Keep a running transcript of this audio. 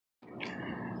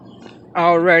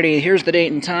Alrighty, here's the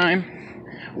date and time.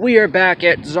 We are back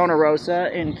at Zona Rosa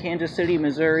in Kansas City,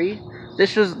 Missouri.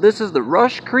 This is the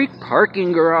Rush Creek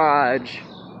parking garage.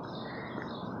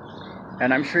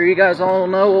 And I'm sure you guys all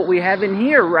know what we have in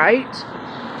here, right?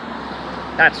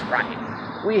 That's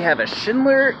right. We have a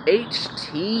Schindler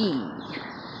HT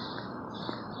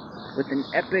with an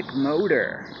epic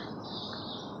motor.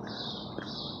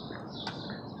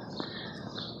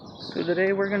 So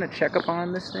today we're gonna check up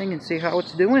on this thing and see how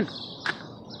it's doing.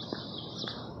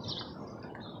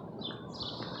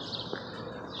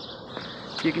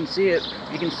 You can see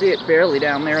it barely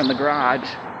down there in the garage.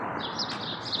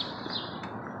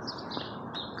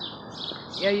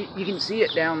 Yeah, you can see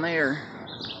it down there.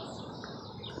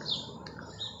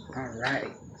 All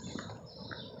right.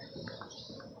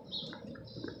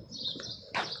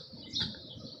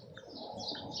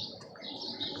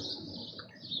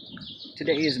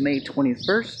 Today is May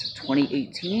 21st,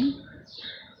 2018.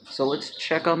 So let's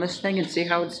check on this thing and see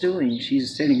how it's doing.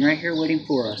 She's sitting right here waiting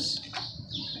for us.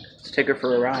 Let's take her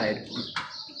for a ride.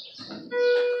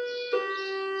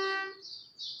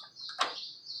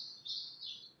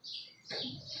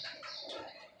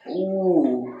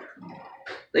 Ooh,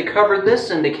 they covered this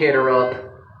indicator up.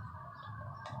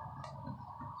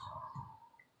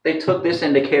 They took this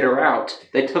indicator out.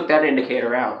 They took that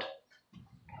indicator out.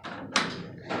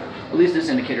 At least this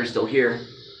indicator's still here.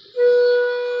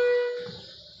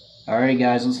 Alrighty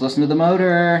guys, let's listen to the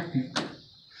motor.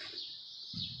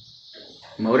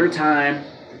 Motor time.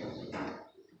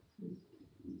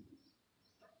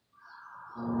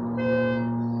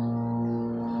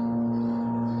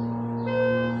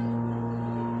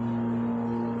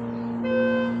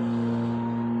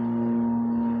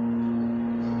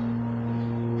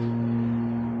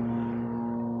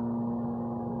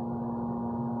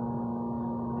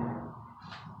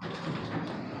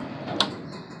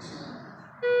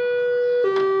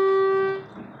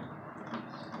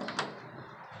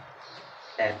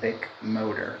 Epic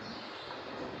motor.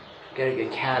 Get a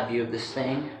good cab view of this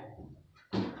thing.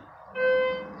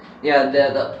 Yeah,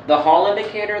 the hall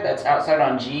indicator that's outside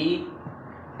on G,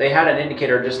 they had an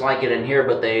indicator just like it in here,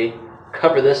 but they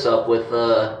cover this up with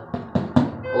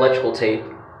electrical tape.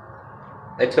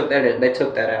 They took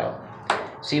that out.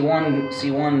 C1,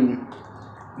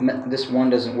 this one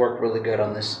doesn't work really good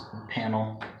on this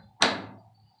panel.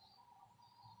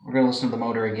 We're gonna listen to the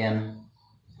motor again.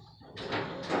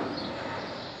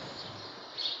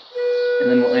 And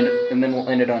then we'll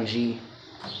end it on G.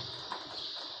 I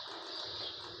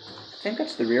think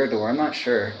that's the rear door, I'm not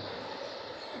sure.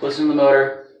 Listen to the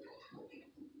motor.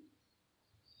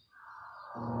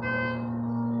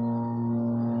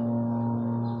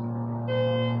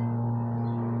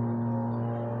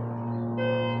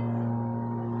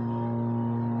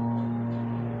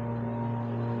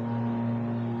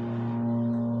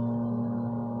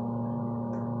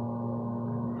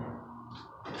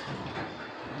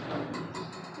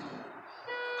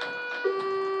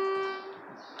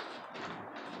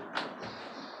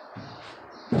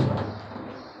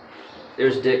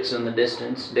 There's Dick's in the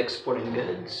distance. Dick's Sporting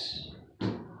Goods.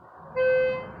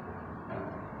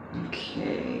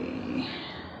 Okay.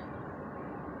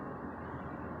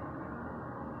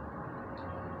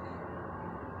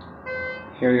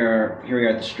 Here we are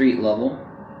at the street level.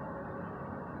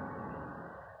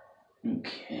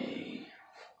 Okay.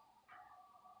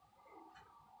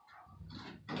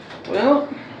 Well,